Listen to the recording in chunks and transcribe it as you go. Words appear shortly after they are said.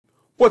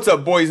What's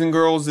up, boys and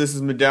girls? This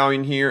is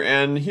Medallion here,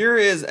 and here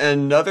is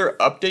another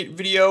update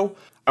video.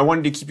 I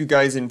wanted to keep you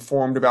guys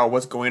informed about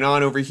what's going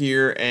on over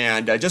here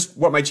and just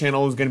what my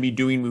channel is going to be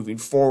doing moving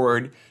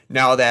forward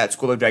now that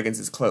School of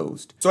Dragons is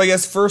closed. So I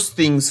guess first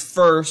things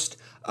first,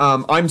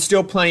 I'm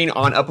still planning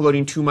on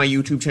uploading to my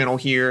YouTube channel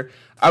here.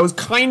 I was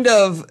kind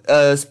of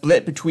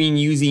split between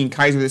using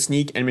Kaiser the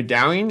Sneak and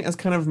Medallion as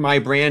kind of my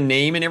brand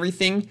name and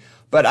everything,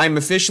 but I'm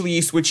officially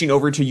switching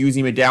over to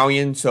using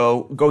Medallion,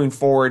 so going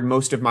forward,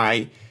 most of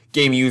my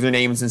game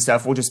usernames and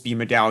stuff will just be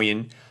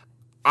Medallion.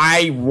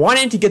 I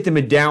wanted to get the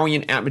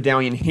Medallion at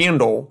Medallion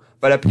handle,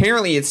 but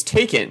apparently it's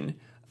taken.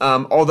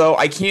 Although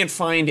I can't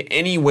find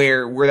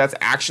anywhere where that's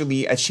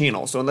actually a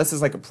channel. So unless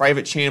it's like a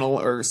private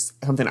channel or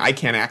something I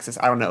can't access,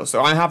 I don't know.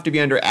 So I have to be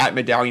under at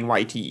Medallion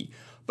YT.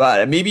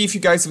 But maybe if you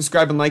guys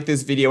subscribe and like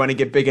this video and I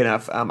get big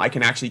enough, I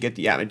can actually get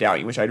the at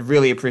Medallion, which I'd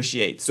really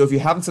appreciate. So if you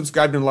haven't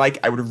subscribed and like,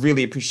 I would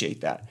really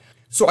appreciate that.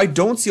 So I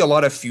don't see a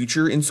lot of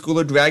future in School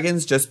of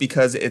Dragons just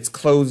because it's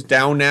closed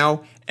down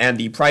now and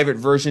the private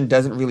version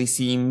doesn't really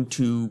seem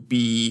to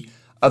be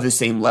of the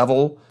same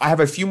level. I have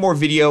a few more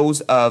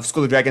videos of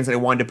School of Dragons that I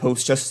wanted to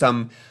post, just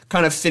some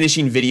kind of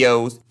finishing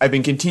videos. I've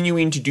been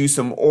continuing to do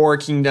some Aura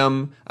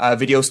Kingdom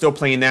videos, still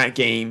playing that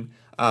game.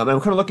 I'm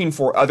kind of looking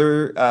for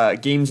other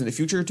games in the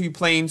future to be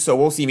playing, so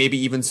we'll see, maybe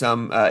even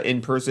some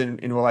in-person,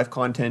 in real-life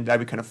content.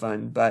 That'd be kind of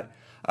fun, but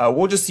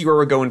we'll just see where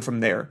we're going from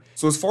there.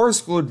 So as far as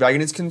School of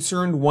Dragon is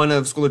concerned, one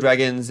of School of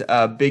Dragon's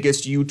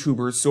biggest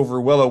YouTubers, Silver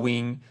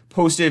Willowwing,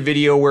 posted a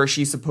video where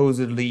she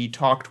supposedly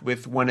talked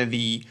with one of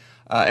the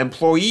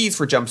employees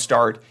for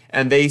Jumpstart,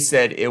 and they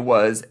said it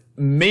was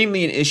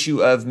mainly an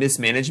issue of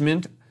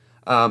mismanagement,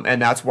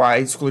 and that's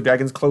why School of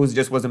Dragons closed. It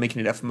just wasn't making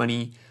enough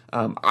money.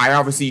 I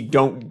obviously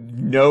don't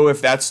know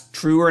if that's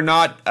true or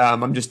not.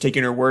 I'm just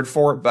taking her word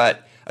for it,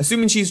 but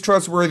assuming she's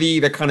trustworthy,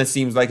 that kind of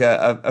seems like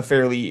a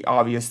fairly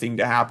obvious thing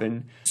to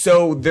happen.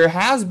 So there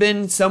has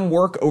been some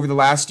work over the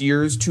last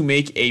years to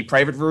make a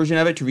private version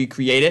of it, to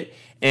recreate it,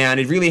 and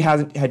it really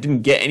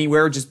didn't get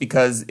anywhere just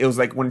because it was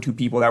like one or two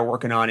people that were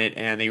working on it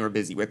and they were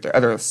busy with their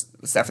other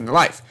stuff in their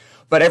life.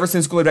 But ever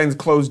since School of Dragons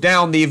closed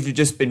down, they've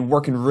just been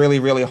working really,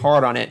 really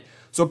hard on it.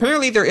 So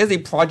apparently there is a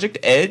Project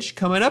Edge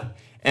coming up,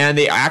 and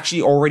they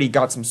actually already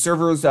got some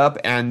servers up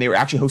and they were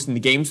actually hosting the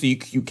game, so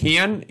you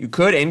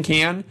could and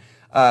can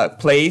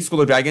play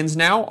School of Dragons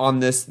now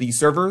on these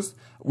servers.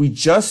 We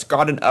just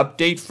got an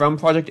update from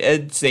Project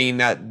Edge saying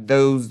that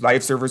those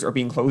live servers are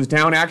being closed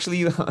down,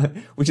 actually,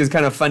 which is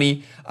kind of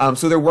funny.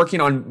 So they're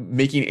working on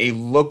making a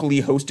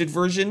locally hosted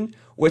version,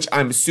 which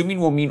I'm assuming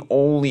will mean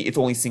it's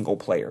only single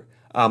player.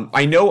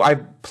 I know I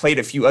played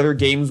a few other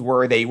games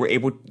where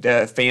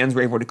the fans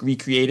were able to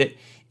recreate it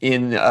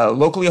in a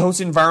locally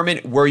hosted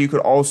environment where you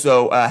could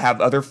also have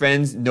other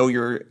friends know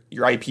your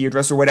IP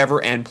address or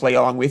whatever and play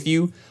along with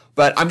you.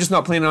 But I'm just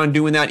not planning on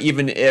doing that,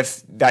 even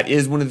if that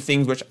is one of the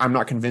things, which I'm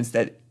not convinced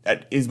that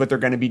is what they're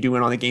going to be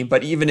doing on the game.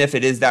 But even if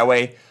it is that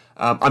way,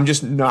 I'm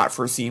just not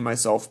foreseeing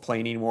myself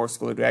playing any more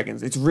School of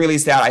Dragons. It's really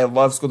sad. I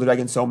love School of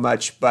Dragons so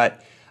much,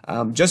 but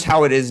just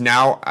how it is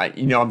now,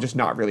 I'm just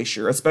not really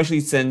sure,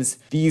 especially since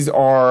these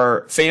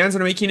are fans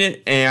that are making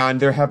it, and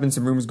there have been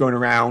some rumors going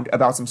around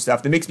about some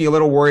stuff that makes me a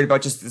little worried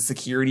about just the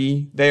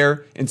security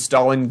there,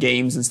 installing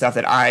games and stuff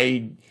that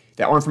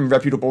aren't from a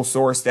reputable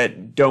source,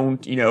 that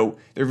don't,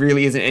 there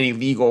really isn't any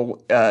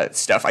legal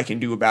stuff I can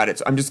do about it.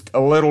 So I'm just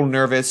a little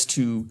nervous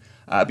to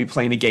be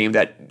playing a game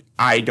that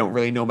I don't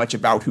really know much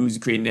about who's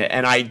creating it,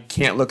 and I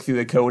can't look through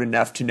the code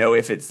enough to know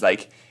if it's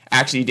like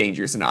actually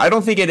dangerous or not. I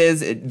don't think it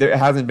is. There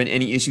hasn't been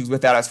any issues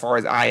with that as far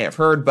as I have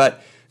heard,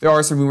 but there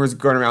are some rumors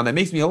going around that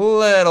makes me a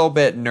little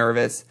bit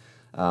nervous.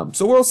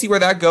 So we'll see where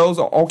that goes.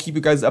 I'll keep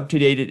you guys up to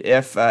date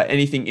if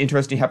anything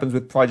interesting happens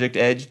with Project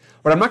Edge.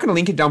 But I'm not going to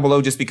link it down below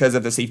just because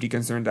of the safety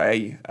concerns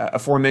I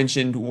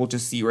aforementioned. We'll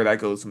just see where that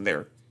goes from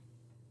there.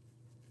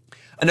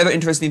 Another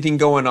interesting thing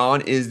going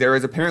on is there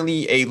is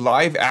apparently a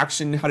live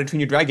action How to Train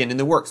Your Dragon in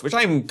the works, which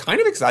I'm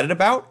kind of excited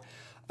about.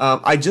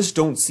 I just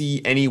don't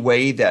see any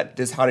way that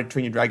this How to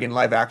Train Your Dragon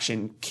live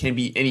action can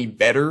be any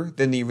better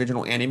than the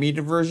original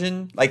animated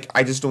version. Like,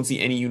 I just don't see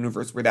any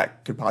universe where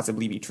that could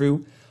possibly be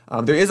true.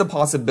 There is a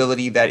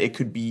possibility that it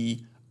could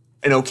be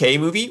an okay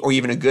movie or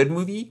even a good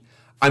movie.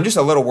 I'm just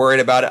a little worried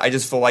about it. I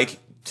just feel like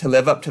to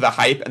live up to the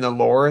hype and the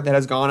lore that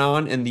has gone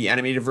on in the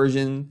animated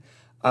version,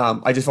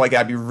 I just feel like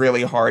that'd be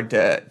really hard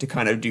to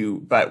kind of do.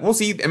 But we'll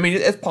see. I mean,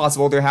 it's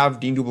possible. They have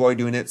Dean DeBlois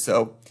doing it,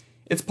 so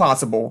it's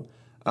possible.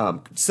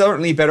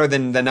 Certainly better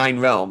than the Nine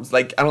Realms.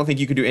 Like, I don't think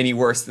you could do any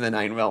worse than the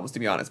Nine Realms, to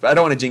be honest. But I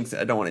don't want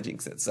to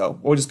jinx it. So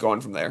we'll just go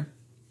on from there.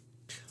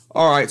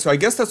 Alright, so I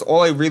guess that's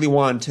all I really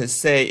wanted to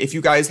say. If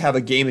you guys have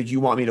a game that you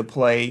want me to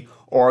play,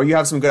 or you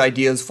have some good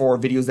ideas for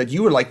videos that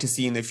you would like to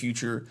see in the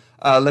future,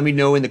 let me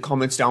know in the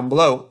comments down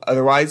below.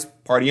 Otherwise,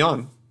 party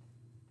on.